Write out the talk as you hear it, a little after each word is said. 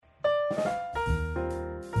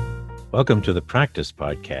Welcome to the Practice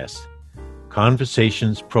Podcast,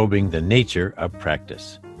 conversations probing the nature of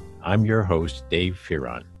practice. I'm your host, Dave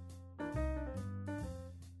Fearon.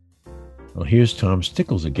 Well, here's Tom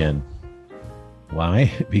Stickles again.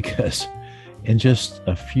 Why? Because in just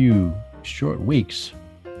a few short weeks,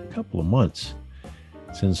 a couple of months,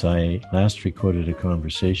 since I last recorded a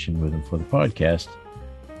conversation with him for the podcast,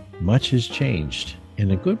 much has changed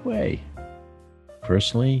in a good way,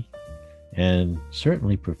 personally and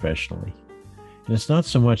certainly professionally. And it's not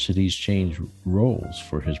so much that he's changed roles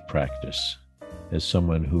for his practice as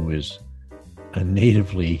someone who is a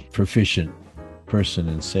natively proficient person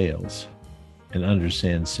in sales and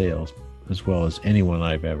understands sales as well as anyone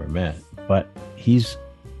I've ever met, but he's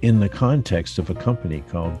in the context of a company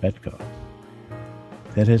called Betco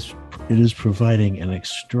it is providing an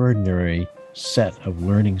extraordinary set of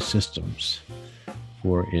learning systems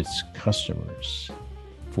for its customers,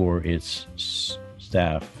 for its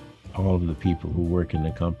staff, all of the people who work in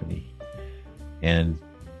the company, and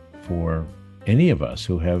for any of us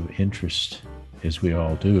who have interest, as we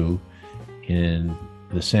all do, in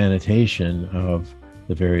the sanitation of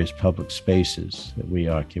the various public spaces that we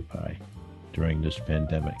occupy during this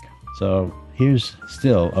pandemic. So here's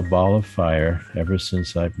still a ball of fire ever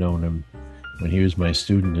since I've known him when he was my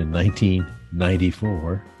student in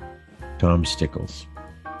 1994, Tom Stickles.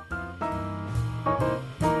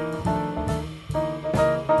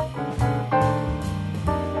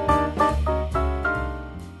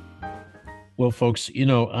 Well, folks,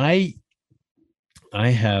 I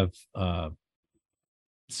have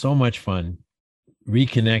so much fun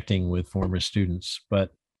reconnecting with former students,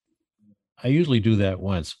 but I usually do that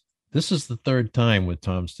once. This is the third time with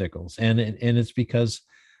Tom Stickles, and it's because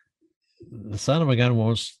the son of a gun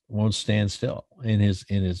won't stand still in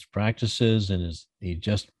his practices, and he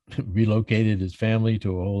just relocated his family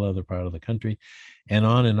to a whole other part of the country, and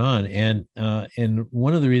on and on. And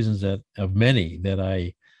one of the reasons of many that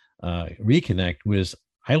I reconnect was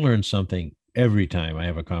I learn something every time I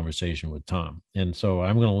have a conversation with Tom. And so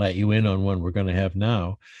I'm going to let you in on one we're going to have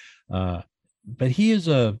now. But he is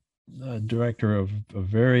a director of a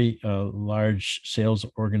very large sales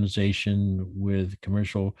organization with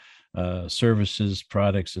commercial services,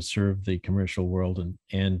 products that serve the commercial world.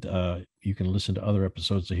 And you can listen to other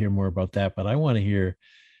episodes to hear more about that. But I want to hear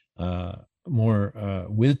more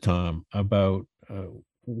with Tom about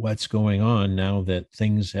what's going on now that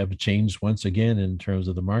things have changed once again in terms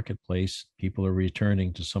of the marketplace. People are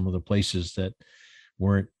returning to some of the places that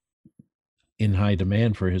weren't in high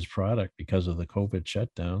demand for his product because of the COVID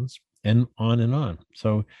shutdowns, and on and on.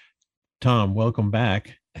 So, Tom, welcome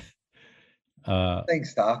back.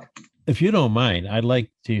 Thanks, Doc. If you don't mind, I'd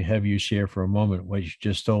like to have you share for a moment what you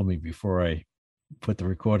just told me before I put the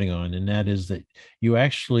recording on, and that is that you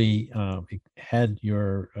actually had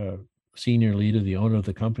your senior leader, the owner of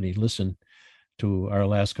the company, listen to our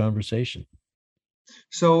last conversation.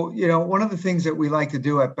 So, one of the things that we like to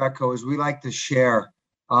do at Betco is we like to share.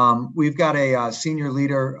 We've got a senior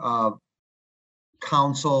leader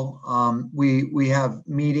council. We have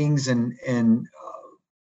meetings and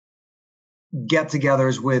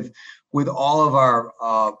get-togethers with all of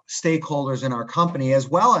our stakeholders in our company, as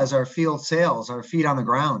well as our field sales, our feet on the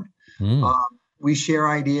ground. We share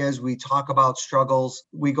ideas. We talk about struggles.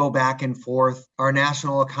 We go back and forth. Our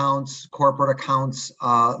national accounts, corporate accounts,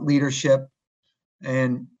 leadership,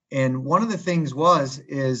 and one of the things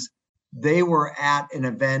is they were at an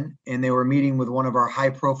event and they were meeting with one of our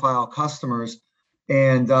high-profile customers,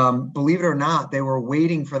 and believe it or not, they were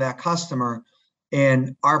waiting for that customer.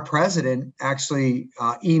 And our president actually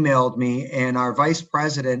emailed me, and our vice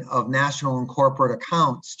president of national and corporate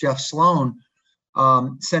accounts, Jeff Sloan,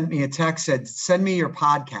 sent me a text, said, "Send me your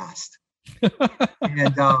podcast."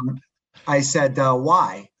 And I said,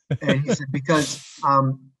 "Why?" And he said, "Because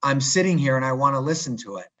I'm sitting here and I want to listen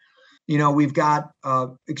to it." We've got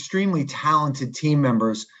extremely talented team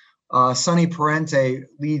members. Sonny Parente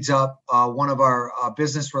leads up one of our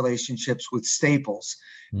business relationships with Staples,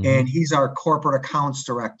 and he's our corporate accounts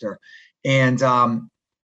director. And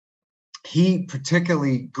he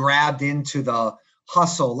particularly grabbed into the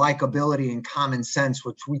hustle, likability, and common sense,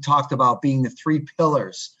 which we talked about being the three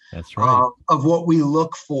pillars. That's right. Of what we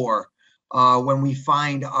look for when we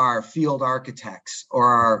find our field architects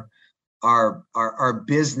or our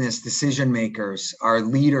business decision makers, our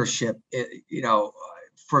leadership,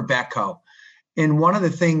 for Betco. And one of the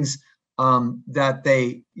things that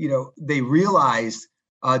they realized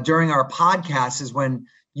during our podcast is when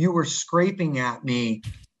you were scraping at me,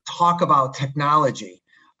 talk about technology.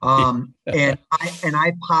 And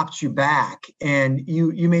I popped you back, and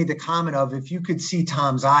you made the comment of, if you could see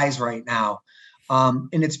Tom's eyes right now,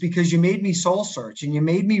 and it's because you made me soul search, and you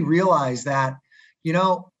made me realize that,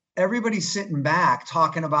 everybody's sitting back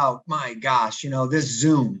talking about, my gosh, this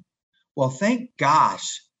Zoom. Well, thank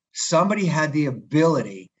gosh somebody had the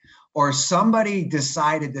ability, or somebody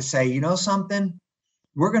decided to say, something,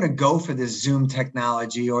 we're going to go for this Zoom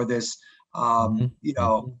technology, or this,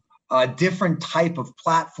 a different type of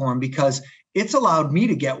platform, because it's allowed me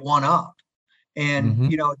to get one up.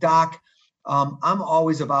 And, Doc, I'm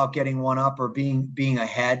always about getting one up, or being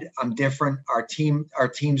ahead. I'm different. Our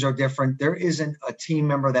teams are different. There isn't a team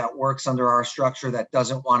member that works under our structure that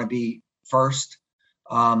doesn't want to be first.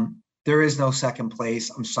 There is no second place.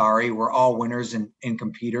 I'm sorry. We're all winners and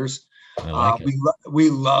competers. I like it. We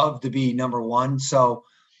love to be number one. So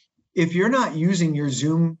if you're not using your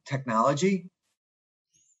Zoom technology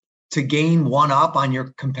to gain one up on your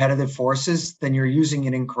competitive forces, then you're using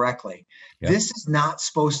it incorrectly. Yep. This is not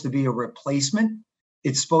supposed to be a replacement.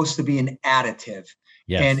 It's supposed to be an additive.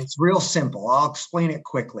 Yes. And it's real simple. I'll explain it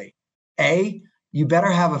quickly. You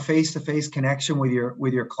better have a face-to-face connection with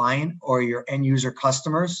your client, or your end user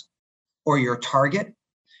customers, or your target.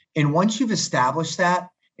 And once you've established that,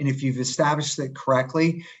 and if you've established it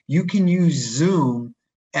correctly, you can use Zoom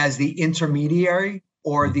as the intermediary,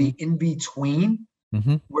 or the in-between.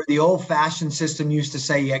 Where the old-fashioned system used to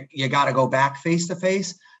say you got to go back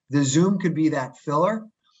face-to-face, the Zoom could be that filler.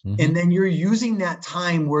 And then you're using that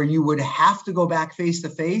time where you would have to go back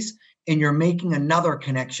face-to-face, and you're making another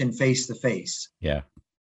connection face-to-face. Yeah.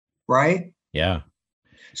 Right? Yeah.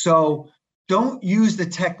 So don't use the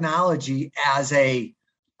technology as a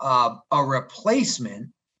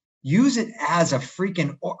replacement. Use it as a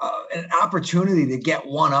freaking an opportunity to get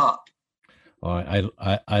one up. Oh,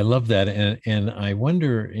 I love that. And I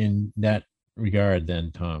wonder in that regard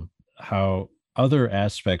then, Tom, how other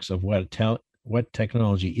aspects of what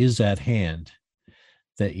technology is at hand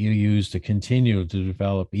that you use to continue to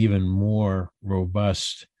develop even more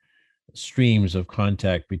robust streams of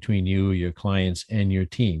contact between you, your clients, and your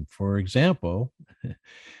team. For example,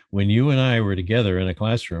 when you and I were together in a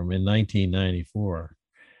classroom in 1994,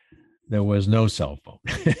 there was no cell phone.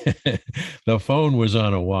 The phone was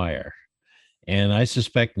on a wire. And I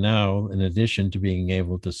suspect now, in addition to being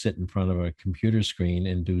able to sit in front of a computer screen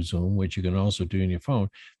and do Zoom, which you can also do on your phone,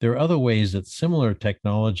 there are other ways that similar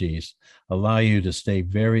technologies allow you to stay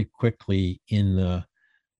very quickly in the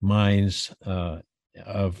minds of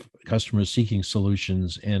customers seeking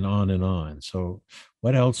solutions, and on and on. So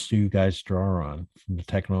what else do you guys draw on from the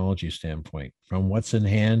technology standpoint, from what's in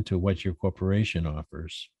hand to what your corporation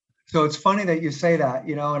offers? So it's funny that you say that,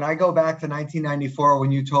 and I go back to 1994 when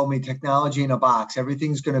you told me technology in a box,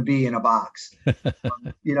 everything's going to be in a box.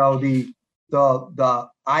 The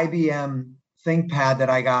IBM ThinkPad that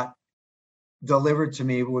I got delivered to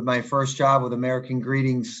me with my first job with American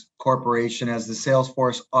Greetings Corporation as the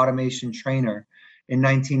Salesforce automation trainer in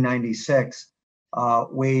 1996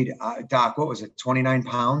 weighed, Doc, what was it, 29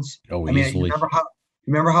 pounds? Oh, I mean, easily.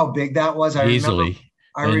 Remember how big that was? Easily.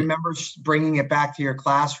 I remember bringing it back to your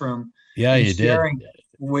classroom. Yeah, you sharing did.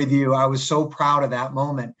 With you. I was so proud of that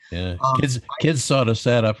moment. Yeah, kids sort of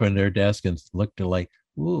sat up in their desk and looked like,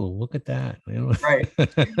 "Ooh, look at that!" Right.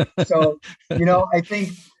 So, I think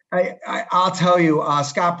I'll tell you,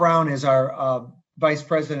 Scott Brown is our vice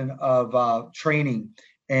president of training,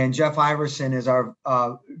 and Jeff Iverson is our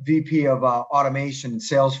VP of automation,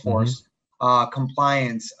 Salesforce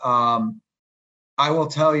compliance. I will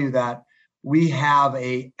tell you that we have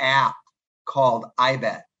a app called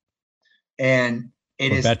iBet, and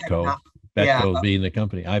it is Betco. Betco being the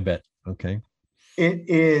company. iBet. Okay. It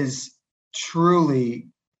is truly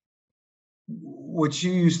what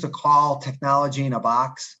you used to call technology in a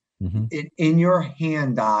box. In your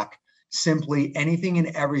hand, Doc. Simply anything and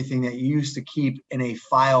everything that you used to keep in a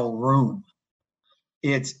file room.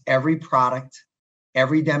 It's every product,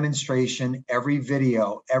 every demonstration, every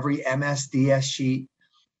video, every MSDS sheet,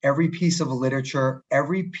 every piece of literature,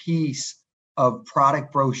 every piece of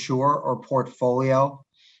product brochure or portfolio,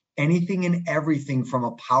 anything and everything from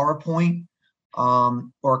a PowerPoint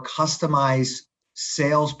or customized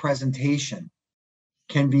sales presentation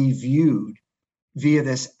can be viewed via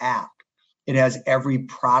this app. It has every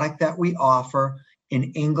product that we offer in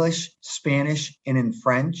English, Spanish, and in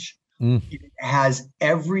French. It has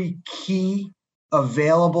every key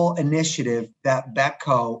available initiative that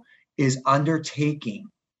Betco is undertaking.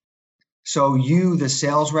 So you, the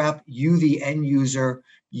sales rep, you, the end user,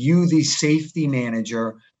 you, the safety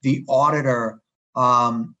manager, the auditor,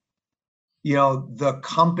 the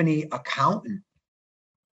company accountant,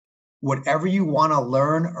 whatever you want to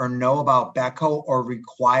learn or know about Betco or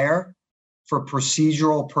require for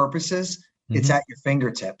procedural purposes, it's at your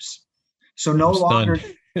fingertips. So no longer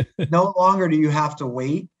do you have to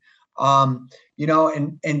wait. And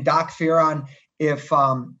Doc Fearon,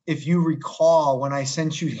 if you recall, when I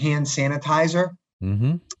sent you hand sanitizer,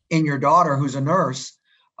 and your daughter, who's a nurse,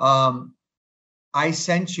 I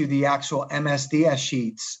sent you the actual MSDS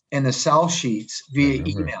sheets and the cell sheets via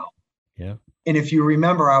email. Yeah. And if you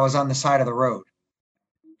remember, I was on the side of the road.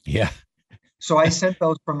 Yeah. So I sent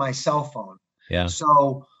those from my cell phone. Yeah.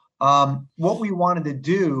 So what we wanted to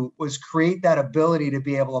do was create that ability to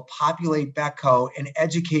be able to populate Betco and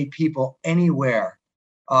educate people anywhere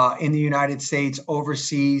in the United States,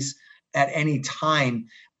 overseas, at any time,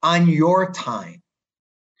 on your time.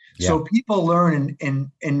 Yeah. So people learn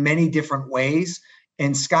in many different ways.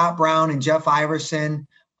 And Scott Brown and Jeff Iverson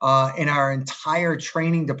in our entire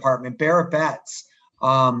training department, Barrett Betts,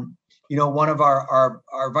 one of our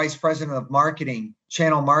vice president of marketing,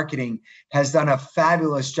 channel marketing, has done a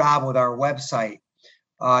fabulous job with our website.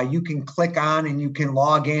 You can click on and you can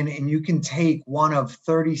log in and you can take one of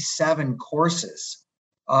 37 courses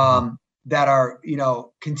that are,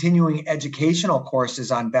 continuing educational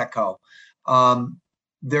courses on Betco.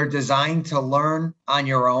 They're designed to learn on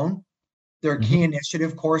your own. They're key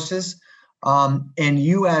initiative courses. And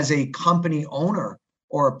you as a company owner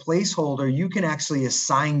or a placeholder, you can actually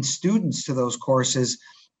assign students to those courses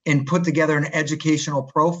and put together an educational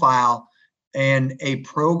profile and a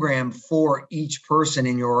program for each person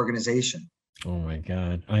in your organization. Oh my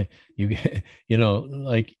God.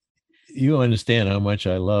 You understand how much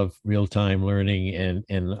I love real-time learning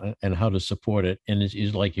and how to support it. And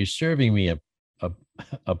it's like you're serving me a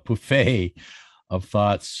buffet of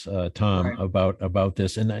thoughts, Tom, right, about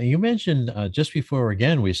this. And you mentioned just before,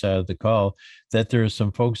 again, we started the call, that there are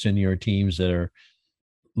some folks in your teams that are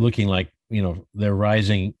looking like, they're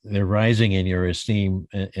rising in your esteem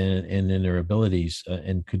and in their abilities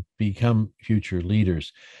and could become future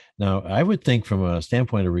leaders. Now, I would think from a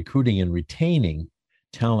standpoint of recruiting and retaining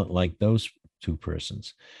talent like those two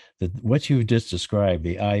persons, that what you've just described,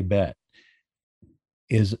 the I bet,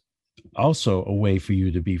 is also a way for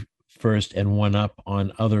you to be first and one up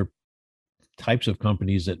on other types of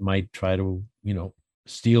companies that might try to,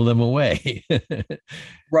 steal them away.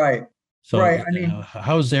 Right. So, right.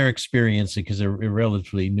 How's their experience? Because they're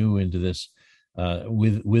relatively new into this,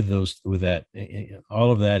 with that,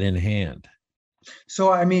 all of that in hand.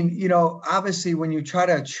 So, obviously, when you try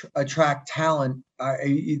to attract talent,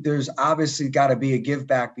 there's obviously got to be a give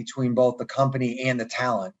back between both the company and the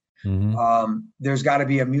talent. There's got to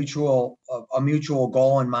be a mutual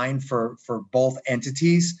goal in mind for both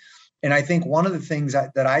entities. And I think one of the things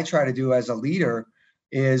that I try to do as a leader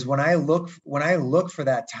is when I look for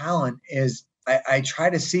that talent is I try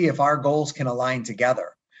to see if our goals can align together.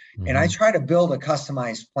 And I try to build a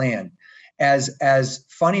customized plan. As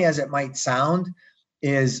funny as it might sound,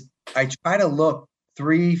 is I try to look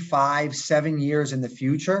 3, 5, 7 years in the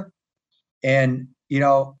future. And,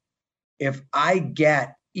 if I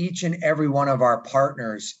get each and every one of our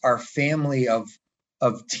partners, our family of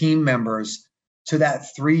team members, to that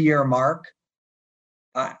 3-year mark,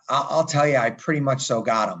 I'll tell you, I pretty much so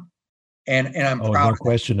got them, and I'm proud. No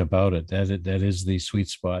question about it. That is the sweet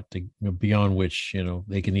spot beyond which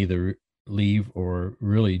they can either leave or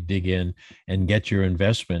really dig in and get your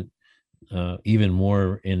investment even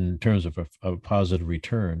more in terms of a positive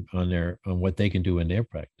return on what they can do in their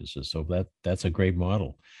practices. So that's a great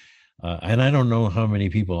model. And I don't know how many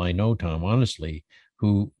people I know, Tom, honestly,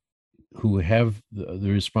 who have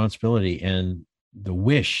the responsibility and the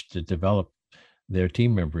wish to develop their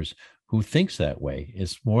team members who thinks that way.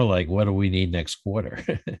 It's more like, what do we need next quarter?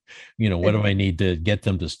 What do I need to get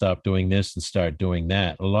them to stop doing this and start doing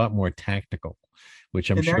that? A lot more tactical, which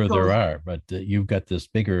I'm sure there are, but you've got this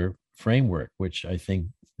bigger framework, which I think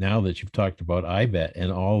now that you've talked about iBet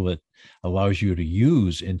and all that allows you to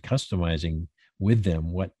use in customizing with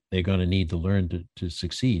them what they're going to need to learn to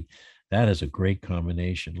succeed. That is a great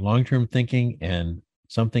combination. Long-term thinking and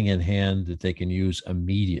something in hand that they can use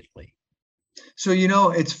immediately. So,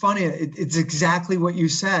 it's funny. It's exactly what you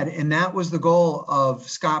said. And that was the goal of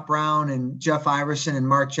Scott Brown and Jeff Iverson and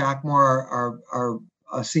Mark Jackmore, our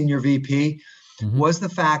senior VP, was the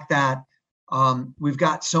fact that we've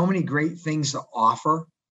got so many great things to offer.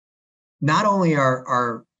 Not only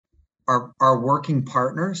our working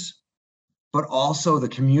partners, but also the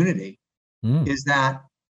community, is that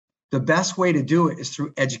the best way to do it is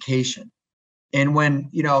through education. And when,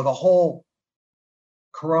 the whole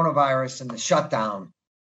coronavirus and the shutdown,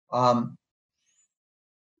 one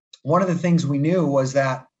of the things we knew was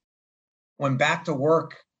that when back to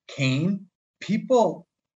work came, people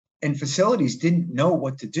and facilities didn't know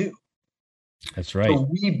what to do. That's right. So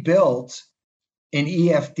we built an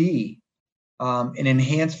EFD, an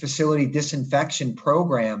enhanced facility disinfection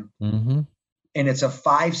program. Mm-hmm. And it's a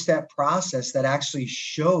 5-step process that actually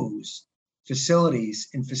shows facilities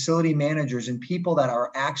and facility managers and people that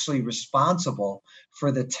are actually responsible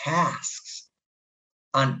for the tasks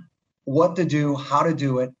on what to do, how to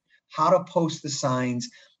do it, how to post the signs.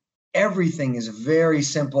 Everything is very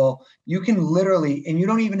simple. You can literally, and you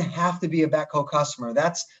don't even have to be a Betco customer.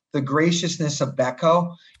 That's the graciousness of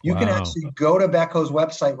Betco. You can actually go to Betco's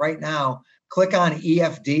website right now, click on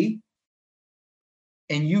EFD,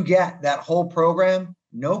 and you get that whole program,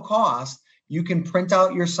 no cost. You can print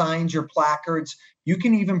out your signs, your placards. You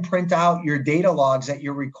can even print out your data logs that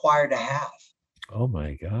you're required to have. Oh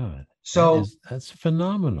my God. So that's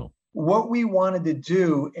phenomenal. What we wanted to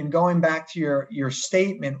do, and going back to your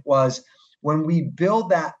statement, was when we build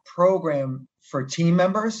that program for team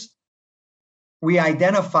members, we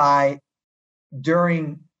identify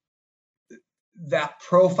during that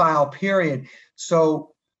profile period.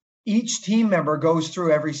 So each team member goes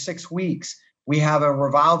through every 6 weeks. We have a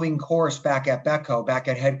revolving course back at Betco, back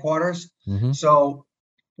at headquarters. Mm-hmm. So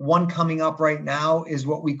one coming up right now is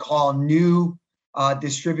what we call new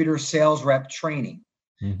distributor sales rep training.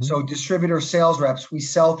 Mm-hmm. So distributor sales reps, we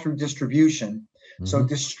sell through distribution. Mm-hmm. So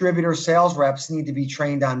distributor sales reps need to be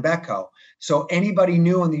trained on Betco. So anybody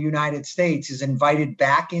new in the United States is invited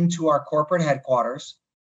back into our corporate headquarters.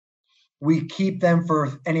 We keep them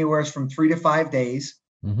for anywhere from 3 to 5 days,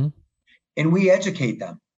 mm-hmm. and we educate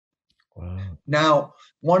them. Wow. Now,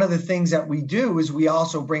 one of the things that we do is we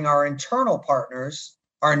also bring our internal partners,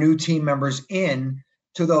 our new team members, in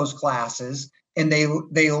to those classes, and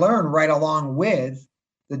they learn right along with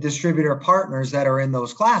the distributor partners that are in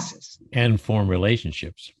those classes. And form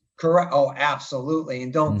relationships. Correct. Oh, absolutely.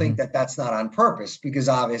 And don't mm-hmm. think that that's not on purpose, because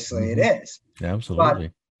obviously mm-hmm. it is. Absolutely.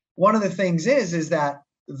 But one of the things is that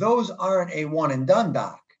those aren't a one and done,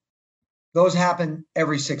 Doc. Those happen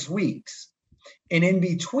every 6 weeks. And in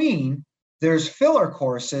between, there's filler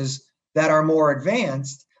courses that are more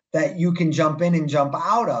advanced that you can jump in and jump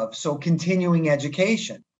out of. So continuing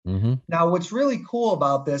education. Mm-hmm. Now, what's really cool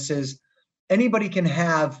about this is anybody can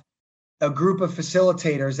have a group of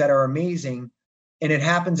facilitators that are amazing, and it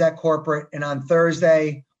happens at corporate, and on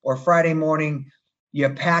Thursday or Friday morning, you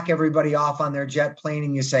pack everybody off on their jet plane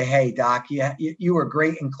and you say, hey, Doc, you were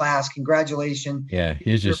great in class. Congratulations. Yeah,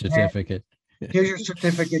 here's your certificate. Here's your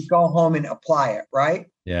certificate. Go home and apply it, right?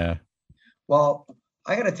 Yeah. Well,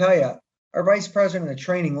 I got to tell you, our vice president of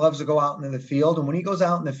training loves to go out into the field. And when he goes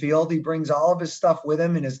out in the field, he brings all of his stuff with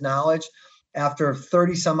him and his knowledge after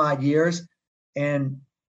 30 some odd years. And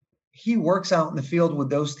he works out in the field with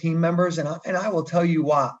those team members. And I will tell you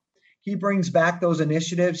what, he brings back those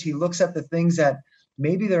initiatives. He looks at the things that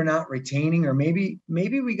maybe they're not retaining, or maybe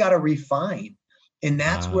we got to refine. And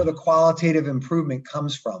that's where the qualitative improvement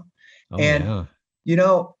comes from. Oh, and, yeah. you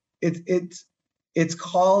know, it's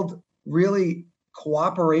called really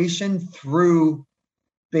cooperation through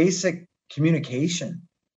basic communication.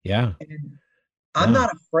 Yeah. And I'm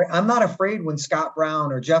not afraid when Scott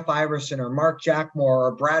Brown or Jeff Iverson or Mark Jackmore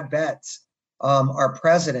or Brad Betts, our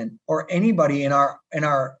president, or anybody in our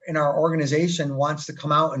organization wants to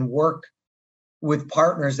come out and work with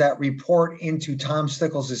partners that report into Tom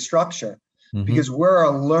Stickles' structure, mm-hmm. because we're a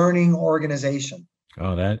learning organization.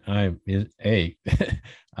 Oh, I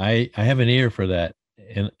have an ear for that.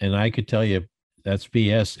 And I could tell you that's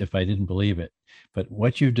BS if I didn't believe it. But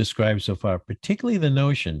what you've described so far, particularly the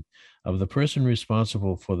notion of the person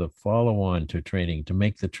responsible for the follow-on to training, to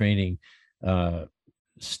make the training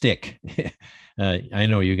stick. I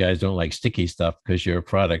know you guys don't like sticky stuff because your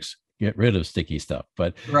products get rid of sticky stuff,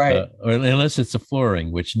 but right. Or unless it's a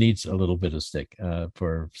flooring, which needs a little bit of stick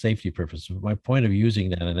for safety purposes. My point of using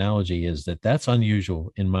that analogy is that that's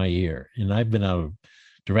unusual in my ear, and I've been out of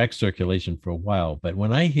direct circulation for a while. But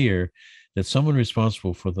when I hear that someone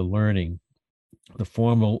responsible for the learning, the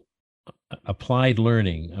formal applied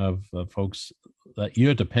learning of folks that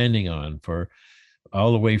you're depending on for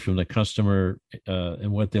all the way from the customer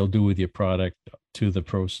and what they'll do with your product to the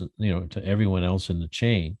person, to everyone else in the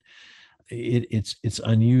chain, it's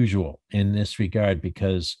unusual in this regard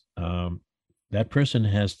because that person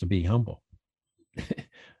has to be humble.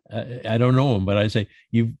 I don't know them, but I say,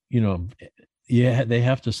 they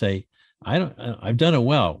have to say, I've done it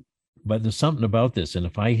well, but there's something about this. And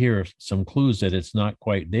if I hear some clues that it's not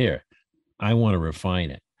quite there, I want to refine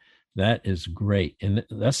it. That is great. And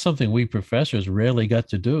that's something we professors rarely got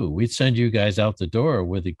to do. We'd send you guys out the door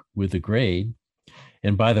with a grade,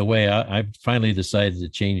 And by the way, I finally decided to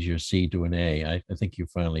change your C to an A. I think you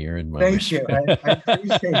finally earned my Thank you. I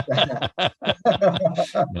appreciate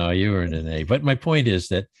that. No, you earned an A. But my point is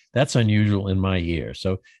that that's unusual in my ear.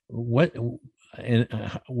 So what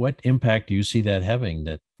impact do you see that having,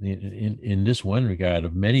 that in this one regard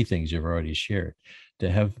of many things you've already shared, to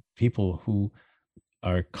have people who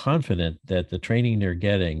are confident that the training they're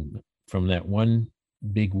getting from that one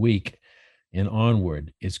big week and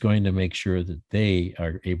onward is going to make sure that they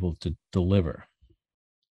are able to deliver?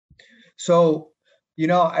 So,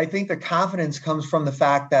 I think the confidence comes from the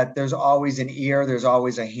fact that there's always an ear, there's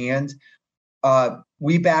always a hand.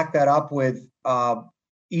 We back that up with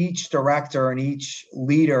each director and each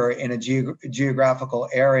leader in a geographical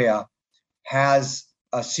area has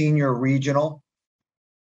a senior regional.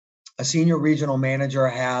 A senior regional manager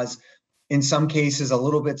has, in some cases, a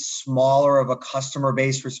little bit smaller of a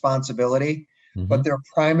customer-based responsibility, but their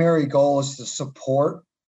primary goal is to support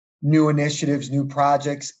new initiatives, new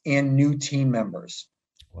projects, and new team members.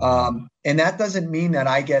 Wow. And that doesn't mean that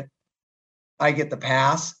I get the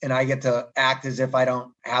pass and I get to act as if I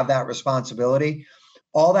don't have that responsibility.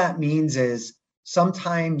 All that means is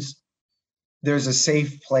sometimes there's a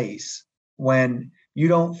safe place when you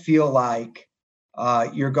don't feel like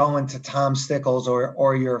you're going to Tom Stickles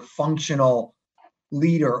or your functional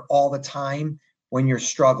leader all the time when you're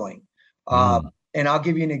struggling. And I'll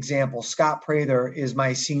give you an example. Scott Prather is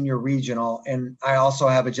my senior regional, and I also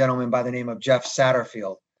have a gentleman by the name of Jeff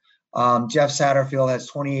Satterfield. Jeff Satterfield has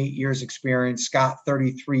 28 years experience, Scott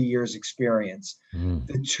 33 years experience.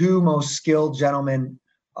 The two most skilled gentlemen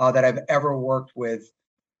that I've ever worked with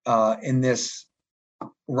in this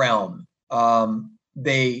realm.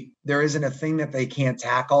 There isn't a thing that they can't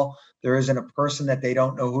tackle. There isn't a person that they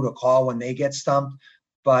don't know who to call when they get stumped,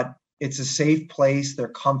 but it's a safe place. They're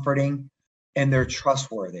comforting and they're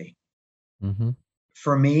trustworthy.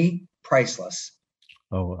 For me, priceless.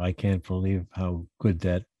 Oh, I can't believe how good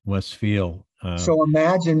that must feel. So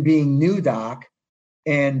imagine being new, Doc,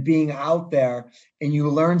 and being out there and you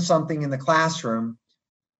learn something in the classroom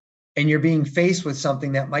and you're being faced with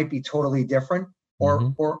something that might be totally different,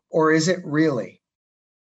 or is it really?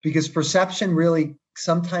 Because perception really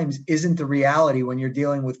sometimes isn't the reality when you're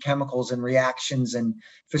dealing with chemicals and reactions and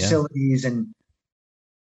facilities.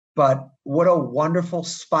 But what a wonderful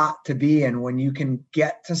spot to be in when you can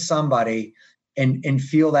get to somebody and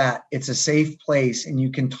feel that it's a safe place and you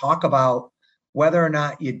can talk about whether or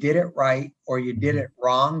not you did it right or you did it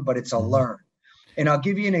wrong, but it's a learn. And I'll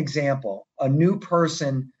give you an example. A new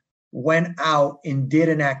person went out and did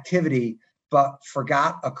an activity, but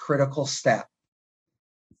forgot a critical step.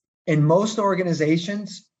 In most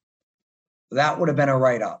organizations, that would have been a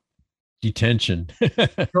write-up. Detention.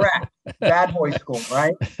 Correct. Bad boy school,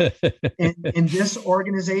 right? In this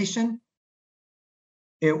organization,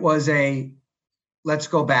 it was let's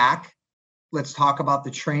go back. Let's talk about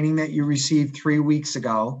the training that you received 3 weeks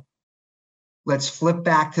ago. Let's flip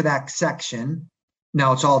back to that section.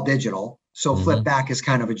 Now it's all digital, so flip back is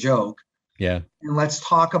kind of a joke. Yeah. And let's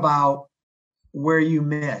talk about where you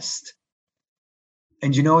missed.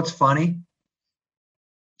 And you know what's funny?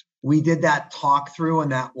 We did that talk through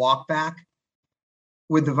and that walk back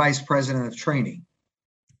with the vice president of training.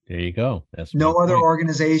 There you go. That's no other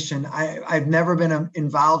organization. I've never been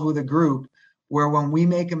involved with a group where when we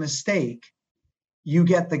make a mistake, you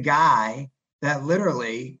get the guy that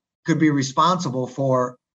literally could be responsible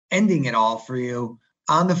for ending it all for you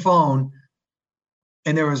on the phone.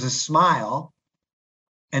 And there was a smile.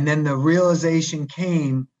 And then the realization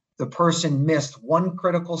came, the person missed one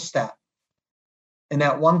critical step. And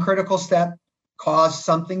that one critical step caused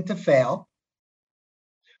something to fail.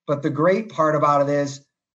 But the great part about it is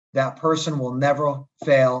that person will never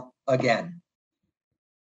fail again.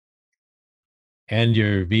 And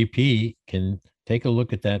your VP can take a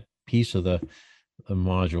look at that piece of the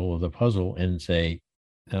module of the puzzle and say,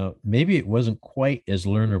 now, maybe it wasn't quite as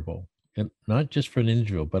learnable, and not just for an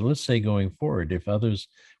individual, but let's say going forward, if others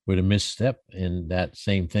would have misstep and that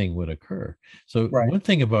same thing would occur. So one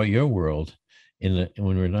thing about your world when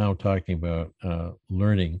we're now talking about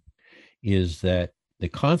learning is that the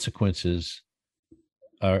consequences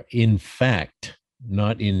are in fact,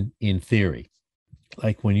 not in theory.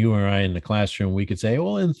 Like when you or I in the classroom, we could say,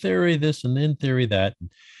 well, in theory this and in theory that,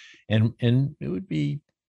 and it would be,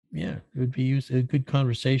 a good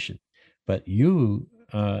conversation. But you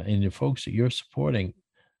and the folks that you're supporting,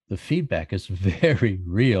 the feedback is very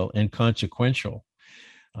real and consequential.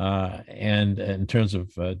 And in terms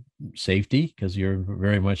of safety, because you're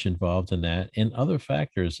very much involved in that, and other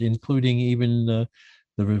factors, including even the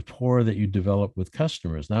rapport that you develop with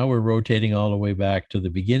customers. Now we're rotating all the way back to the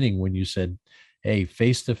beginning when you said hey,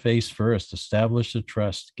 face to face first, establish the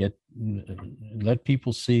trust, let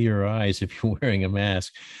people see your eyes if you're wearing a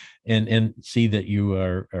mask, and see that you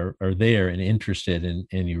are there and interested,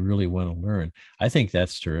 and you really want to learn. I think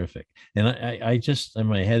that's terrific. And I just, and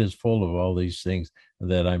my head is full of all these things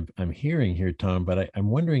that I'm hearing here, Tom. But I'm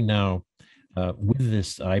wondering now, with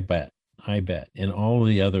this IBET, and all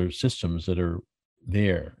the other systems that are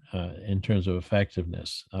there, in terms of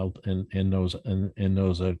effectiveness, and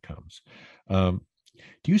those outcomes. Do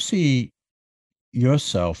you see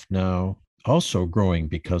yourself now also growing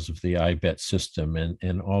because of the IBET system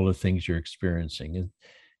and all the things you're experiencing?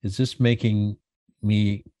 Is this making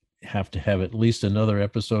me have to have at least another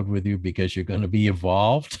episode with you because you're going to be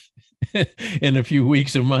evolved in a few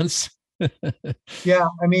weeks or months? Yeah,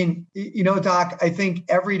 I mean, Doc, I think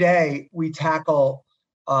every day we tackle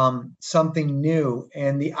something new,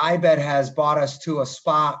 and the IBET has brought us to a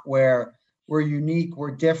spot where we're unique,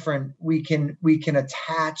 we're different. We can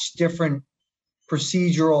attach different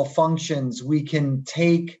procedural functions. We can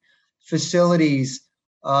take facilities.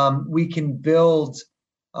 We can build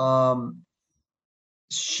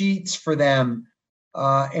sheets for them,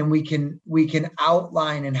 and we can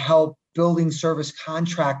outline and help building service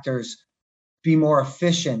contractors be more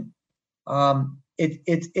efficient.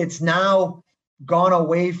 It's now gone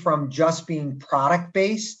away from just being product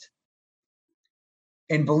based,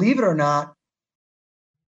 and believe it or not,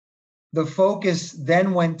 the focus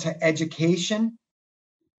then went to education.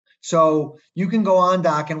 So you can go on,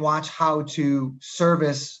 Doc, and watch how to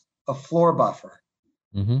service a floor buffer,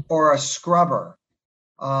 mm-hmm. or a scrubber,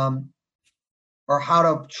 or how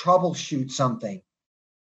to troubleshoot something.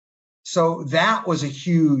 So that was a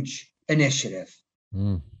huge initiative.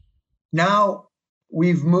 Mm. Now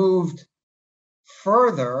we've moved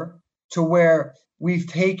further to where we've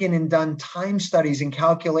taken and done time studies and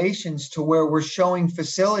calculations to where we're showing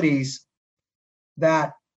facilities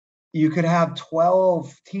that you could have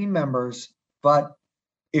 12 team members, but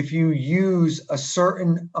if you use a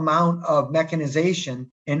certain amount of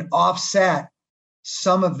mechanization and offset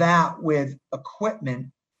some of that with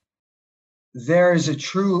equipment, there's a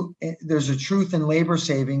truth in labor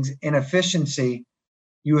savings and efficiency.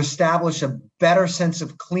 You establish a better sense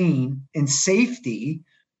of clean and safety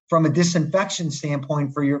from a disinfection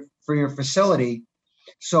standpoint for your facility.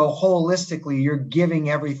 So holistically, you're giving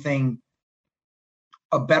everything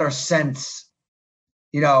a better sense,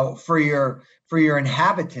 for your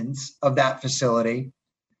inhabitants of that facility.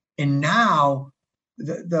 And now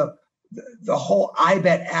the whole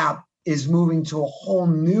IBET app is moving to a whole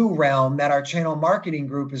new realm that our channel marketing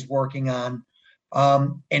group is working on.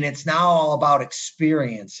 And it's now all about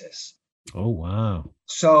experiences. Oh, wow.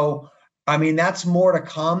 So, I mean, that's more to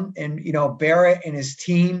come. And, Barrett and his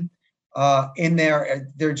team in there,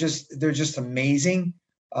 they're just amazing.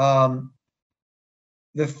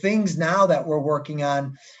 The things now that we're working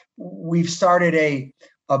on, we've started a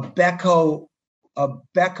BECO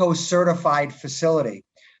certified facility.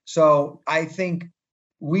 So I think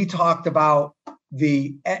we talked about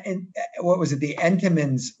the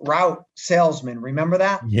Entenmann's route salesman. Remember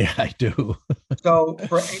that? Yeah, I do. So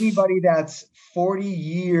for anybody that's 40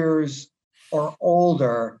 years or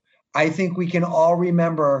older, I think we can all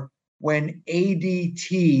remember when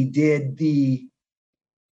ADT did the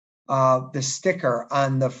sticker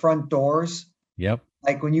on the front doors. Yep.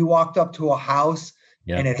 Like when you walked up to a house,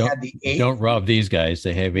 yep, and it had the 8. Don't rob these guys.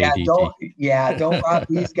 They have ADT. Don't rob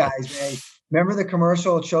these guys. Man. Remember the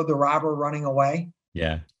commercial? It showed the robber running away.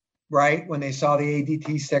 Yeah. Right. When they saw the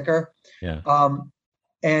ADT sticker. Yeah.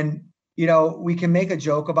 And we can make a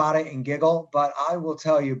joke about it and giggle, but I will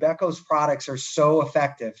tell you, BECO's products are so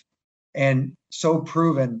effective and so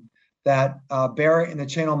proven that Barrett and the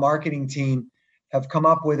channel marketing team have come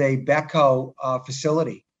up with a BECO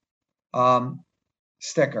facility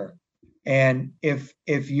sticker. And if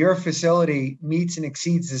your facility meets and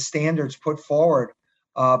exceeds the standards put forward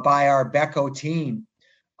by our BECO team,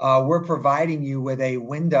 we're providing you with a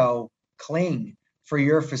window cling for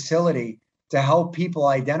your facility to help people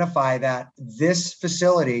identify that this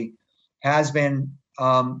facility has been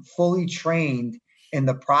fully trained and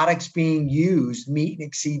the products being used meet and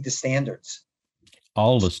exceed the standards.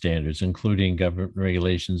 All the standards, including government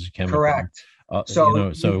regulations, chemical. Correct. That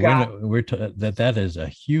is a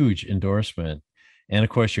huge endorsement, and of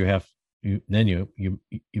course you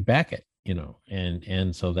back it,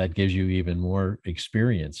 and so that gives you even more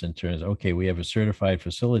experience in terms of, okay, we have a certified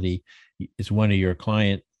facility. It's one of your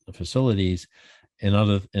client facilities,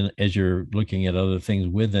 and as you're looking at other things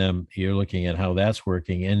with them, you're looking at how that's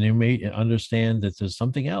working, and you may understand that there's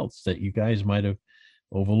something else that you guys might have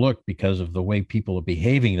overlooked because of the way people are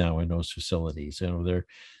behaving now in those facilities.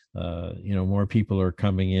 More people are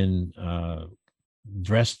coming in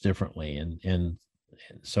dressed differently, and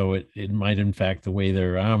so it might impact the way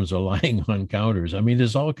their arms are lying on counters. I mean,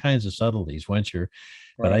 there's all kinds of subtleties once you're,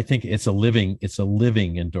 but I think it's a living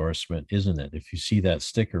endorsement, isn't it? If you see that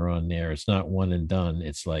sticker on there, it's not one and done.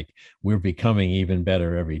 It's like we're becoming even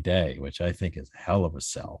better every day, which I think is a hell of a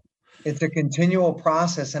sell. It's a continual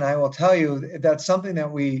process. And I will tell you, that's something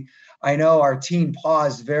that I know our team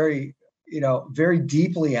paused very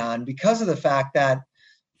deeply on, because of the fact that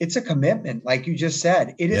it's a commitment. Like you just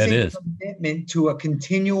said, it is a commitment to a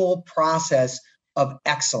continual process of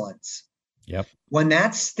excellence. Yep. When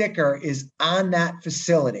that sticker is on that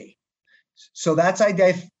facility, so that's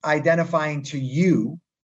identifying to you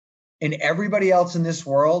and everybody else in this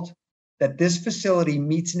world that this facility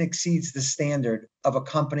meets and exceeds the standard of a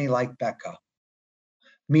company like BETCO.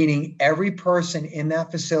 Meaning every person in that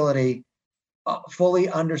facility fully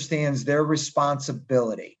understands their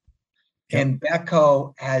responsibility. Yep. And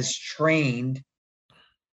BETCO has trained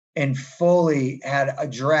and fully had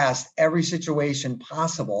addressed every situation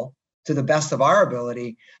possible to the best of our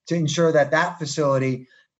ability to ensure that that facility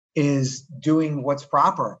is doing what's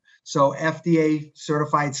proper. So FDA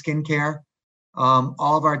certified skincare,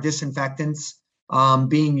 all of our disinfectants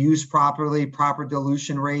being used properly, proper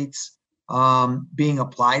dilution rates being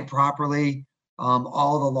applied properly,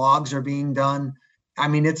 all the logs are being done. I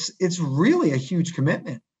mean, it's really a huge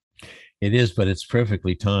commitment. It is, but it's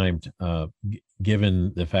perfectly timed,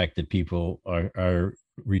 given the fact that people are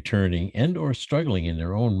returning and or struggling in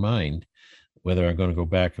their own mind, whether I'm going to go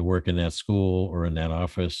back to work in that school or in that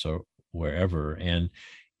office or wherever. And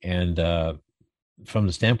from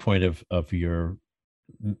the standpoint of your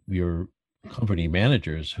company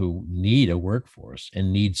managers who need a workforce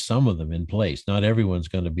and need some of them in place, not everyone's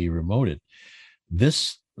going to be remoted.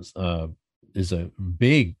 This is a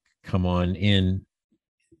big come on in.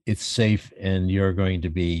 It's safe and you're going to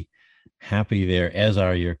be happy there, as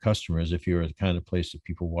are your customers, if you're the kind of place that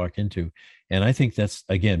people walk into. And I think that's,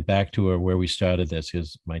 again, back to where we started this,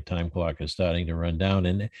 because my time clock is starting to run down.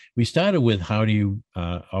 And we started with, how do you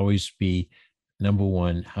always be number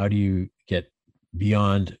one? How do you get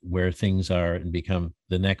beyond where things are and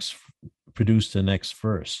produce the next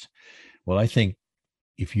first? Well, I think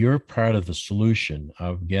if you're part of the solution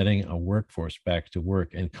of getting a workforce back to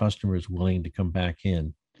work and customers willing to come back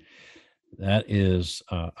in, that is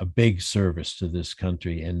a big service to this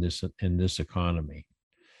country and this economy.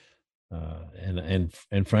 And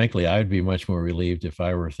frankly, I would be much more relieved if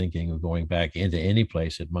I were thinking of going back into any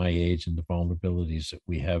place at my age and the vulnerabilities that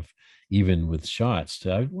we have, even with shots.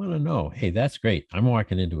 I want to know, hey, that's great. I'm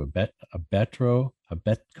walking into a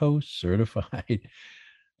BETCO certified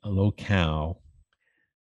locale,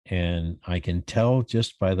 and I can tell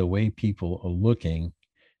just by the way people are looking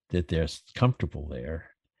that they're comfortable there.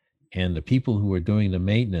 And the people who are doing the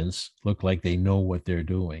maintenance look like they know what they're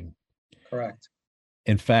doing. Correct.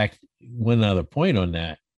 In fact, one other point on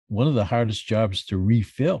that, one of the hardest jobs to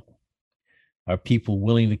refill are people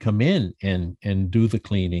willing to come in and do the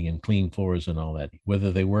cleaning and clean floors and all that, whether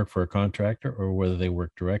they work for a contractor or whether they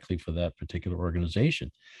work directly for that particular organization.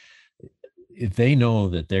 If they know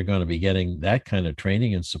that they're going to be getting that kind of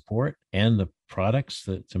training and support and the products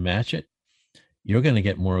to match it, you're going to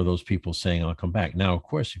get more of those people saying, I'll come back. Now, of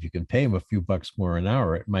course, if you can pay them a few bucks more an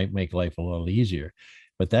hour, it might make life a little easier.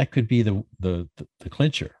 But that could be the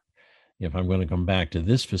clincher. If I'm going to come back to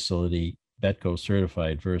this facility, BETCO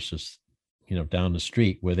certified, versus, down the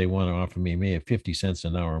street where they want to offer me maybe 50 cents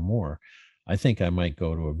an hour more, I think I might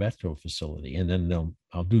go to a BETCO facility, and then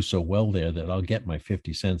I'll do so well there that I'll get my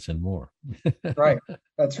 50 cents and more. Right.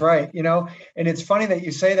 That's right. And it's funny that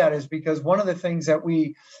you say that, is because one of the things that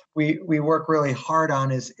we work really hard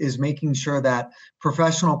on is making sure that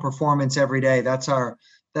professional performance every day, that's our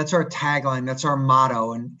tagline, that's our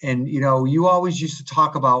motto. And you always used to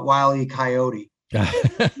talk about Wile E. Coyote.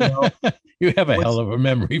 You have a hell of a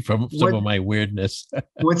memory from some of my weirdness.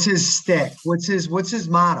 What's his stick? What's his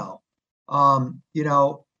motto?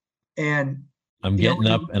 And I'm getting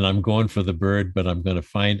up and I'm going for the bird, but I'm going to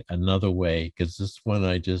find another way, because this one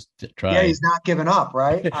I just tried. Yeah, he's not giving up,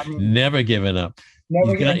 right? I mean, never giving up.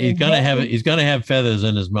 He's gonna have feathers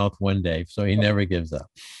in his mouth one day, so he never gives up.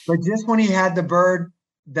 But just when he had the bird,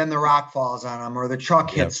 then the rock falls on him, or the truck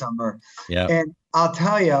hits him, and I'll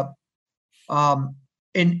tell you,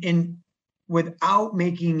 in without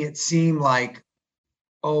making it seem like,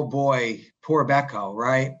 oh boy, poor BETCO,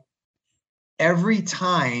 right? Every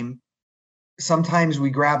time, sometimes we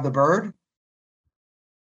grab the bird.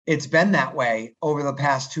 It's been that way over the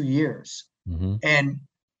past 2 years. Mm-hmm. And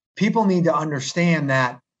people need to understand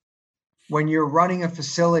that when you're running a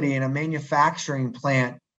facility in a manufacturing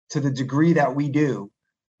plant to the degree that we do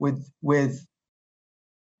with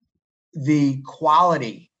the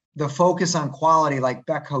quality, the focus on quality like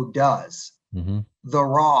Becco does, the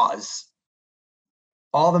raws,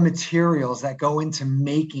 all the materials that go into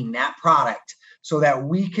making that product so that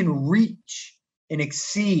we can reach and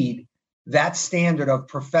exceed that standard of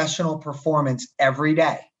professional performance every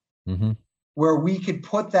day, where we could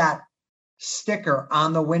put that sticker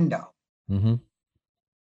on the window.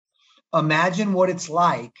 Imagine what it's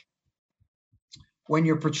like when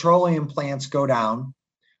your petroleum plants go down,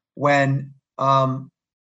 when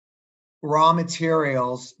raw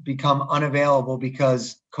materials become unavailable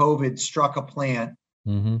because COVID struck a plant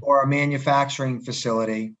or a manufacturing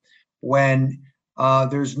facility, when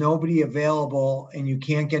there's nobody available and you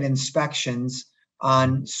can't get inspections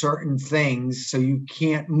on certain things, so you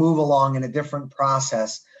can't move along in a different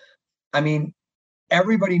process. I mean,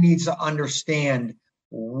 everybody needs to understand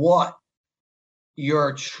what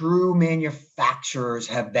your true manufacturers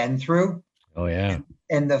have been through. Oh, yeah.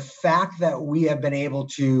 And the fact that we have been able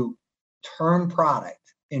to turn product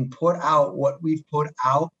and put out what we've put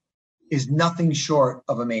out is nothing short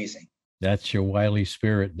of amazing. That's your wily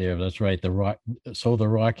spirit there. That's right. The rock. So the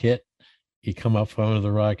rock hit, you come up from under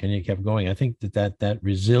the rock and you kept going. I think that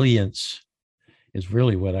resilience is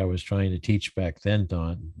really what I was trying to teach back then,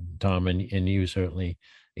 Tom, and you certainly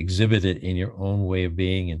exhibit it in your own way of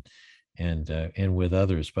being and with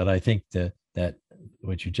others. But I think that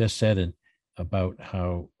what you just said about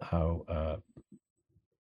how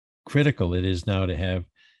critical it is now to have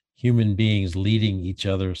human beings leading each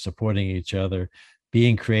other, supporting each other,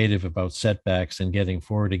 being creative about setbacks and getting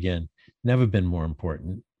forward again, never been more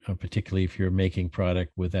important, particularly if you're making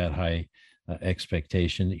product with that high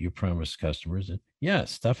expectation that you promise customers. And yeah,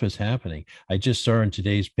 stuff is happening. I just saw in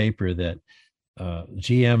today's paper that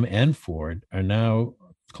GM and Ford are now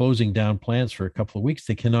closing down plants for a couple of weeks.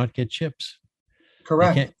 They cannot get chips.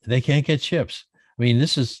 Correct. They can't get chips. I mean,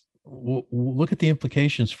 this is, look at the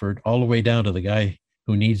implications for all the way down to the guy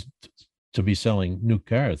who needs to be selling new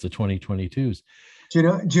cars, the 2022s.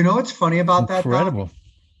 Do you know what's funny about that? Incredible.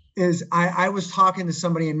 Is I was talking to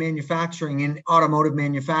somebody in manufacturing, in automotive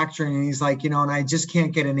manufacturing, and he's like, and I just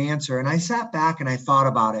can't get an answer. And I sat back and I thought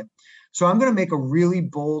about it. So I'm going to make a really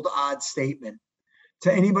bold, odd statement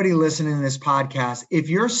to anybody listening to this podcast. If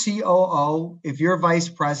you're COO, if you're vice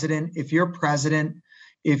president, if you're president,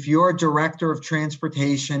 if you're director of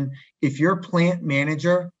transportation, if you're plant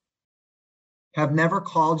manager, have never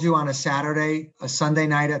called you on a Saturday, a Sunday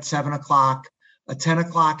night at 7:00, a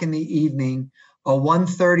 10:00 in the evening, a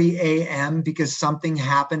 1:30 a.m. because something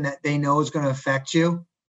happened that they know is going to affect you,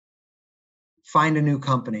 find a new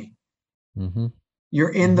company.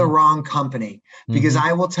 You're in the wrong company, because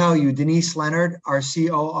I will tell you, Denise Leonard, our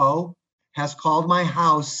COO, has called my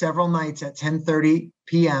house several nights at 10:30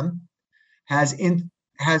 p.m., has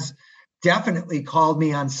definitely called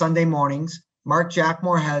me on Sunday mornings. Mark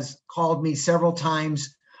Jackmore has called me several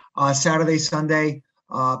times Saturday, Sunday,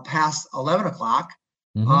 past 11 o'clock.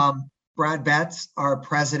 Brad Betts, our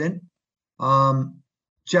president,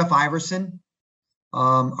 Jeff Iverson,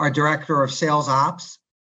 our director of sales ops.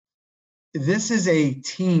 This is a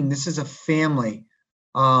team. This is a family.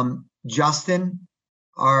 Justin,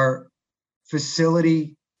 our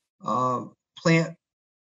facility plant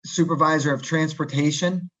supervisor of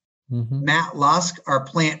transportation, Matt Lusk, our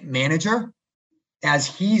plant manager, as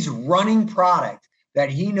he's running product that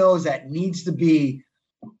he knows that needs to be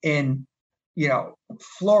in,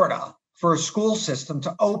 Florida for a school system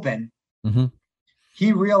to open.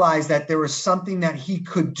 He realized that there was something that he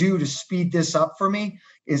could do to speed this up for me,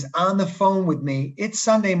 is on the phone with me. It's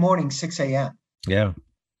Sunday morning, 6 a.m. Yeah.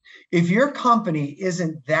 If your company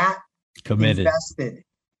isn't that committed,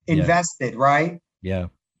 invested, right? Yeah.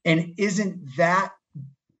 And isn't that,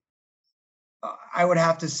 I would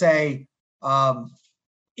have to say,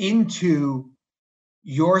 into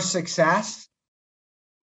your success,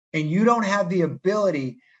 and you don't have the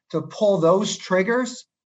ability to pull those triggers,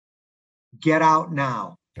 get out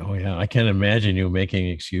now. Oh yeah. I can't imagine you making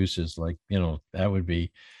excuses like, that would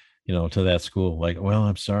be, to that school, like, well,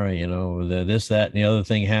 I'm sorry, this, that, and the other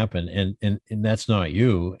thing happened. And that's not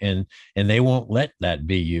you. And they won't let that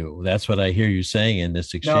be you. That's what I hear you saying in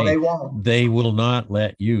this exchange. No, they won't. They will not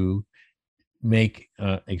let you make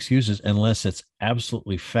excuses unless it's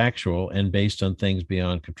absolutely factual and based on things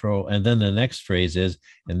beyond control. And then the next phrase is,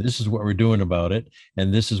 and this is what we're doing about it.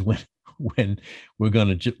 And this is when we're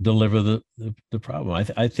going to deliver the problem.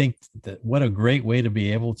 I think that what a great way to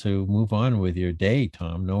be able to move on with your day,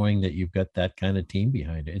 Tom, knowing that you've got that kind of team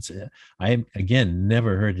behind it. It's I again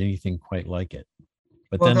never heard anything quite like it.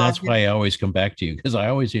 But then that's why I always come back to you, because I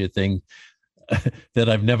always hear things that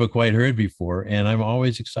I've never quite heard before. And I'm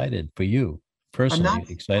always excited for you, personally I'm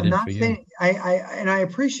excited for not you. saying and I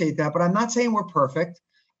appreciate that, but I'm not saying we're perfect.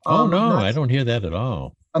 Oh, I'm no, not I don't hear that at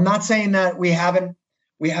all. I'm not saying that we haven't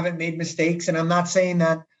made mistakes, and I'm not saying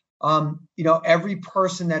that every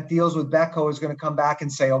person that deals with Becco is going to come back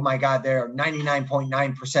and say, "Oh my God, they're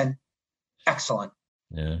 99.9% excellent."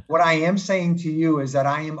 Yeah. What I am saying to you is that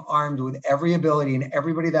I am armed with every ability, and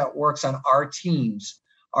everybody that works on our teams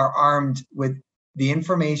are armed with the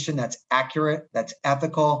information that's accurate, that's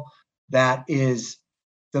ethical, that is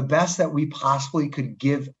the best that we possibly could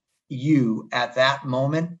give you at that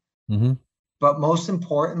moment. Mm-hmm. But most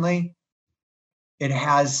importantly, it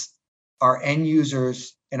has our end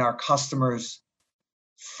users and our customers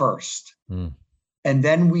first. Mm. And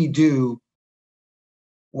then we do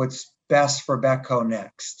what's best for Becco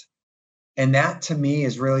next. And that to me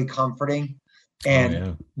is really comforting. And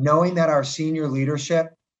yeah. knowing that our senior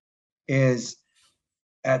leadership is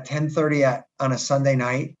at 10:30 on a Sunday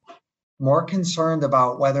night, more concerned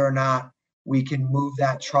about whether or not we can move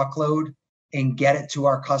that truckload and get it to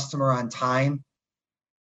our customer on time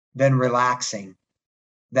than relaxing.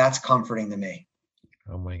 That's comforting to me.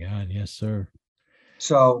 Oh my God. Yes, sir.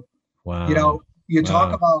 So, Wow. you talk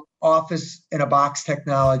Wow. about office in a box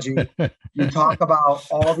technology, you talk about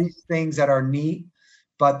all these things that are neat,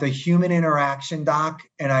 but the human interaction, Doc,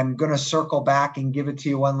 and I'm going to circle back and give it to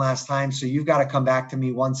you one last time. So you've got to come back to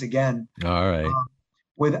me once again. All right.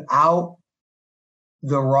 Without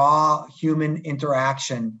the raw human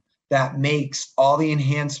interaction that makes all the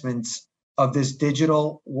enhancements of this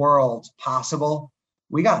digital world possible,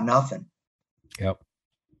 we got nothing. Yep.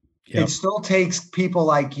 It still takes people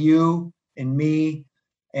like you and me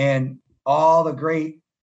and all the great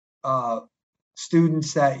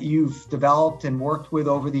students that you've developed and worked with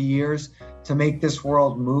over the years to make this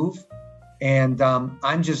world move. And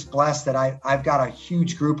I'm just blessed that I've got a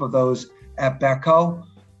huge group of those at Becco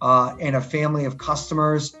and a family of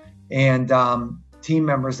customers and team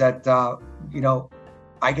members that,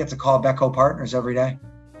 I get to call Becco partners every day.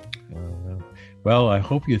 Well, I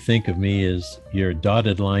hope you think of me as your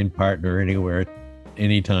dotted line partner anywhere,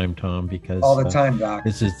 anytime, Tom, because all the time, Doc.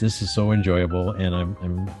 This is so enjoyable,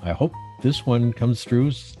 and I hope this one comes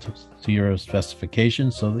through to your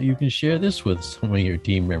specifications so that you can share this with some of your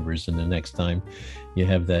team members in the next time you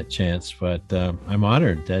have that chance. But I'm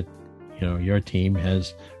honored that your team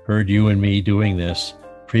has heard you and me doing this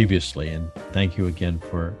previously, and thank you again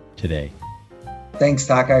for today. Thanks,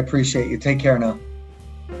 Doc. I appreciate you. Take care now.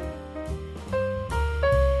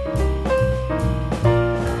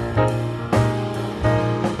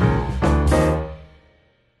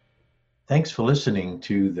 Thanks for listening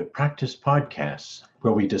to the Practice Podcasts,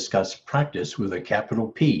 where we discuss practice with a capital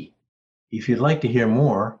P. If you'd like to hear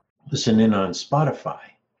more, listen in on Spotify,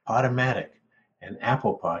 Podomatic, and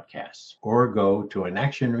Apple Podcasts, or go to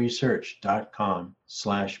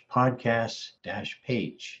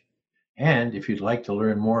enactionresearch.com/podcast-page. And if you'd like to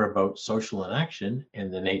learn more about social inaction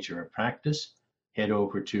and the nature of practice, head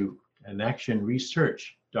over to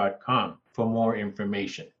enactionresearch.com for more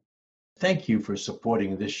information. Thank you for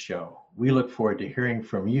supporting this show. We look forward to hearing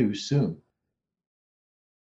from you soon.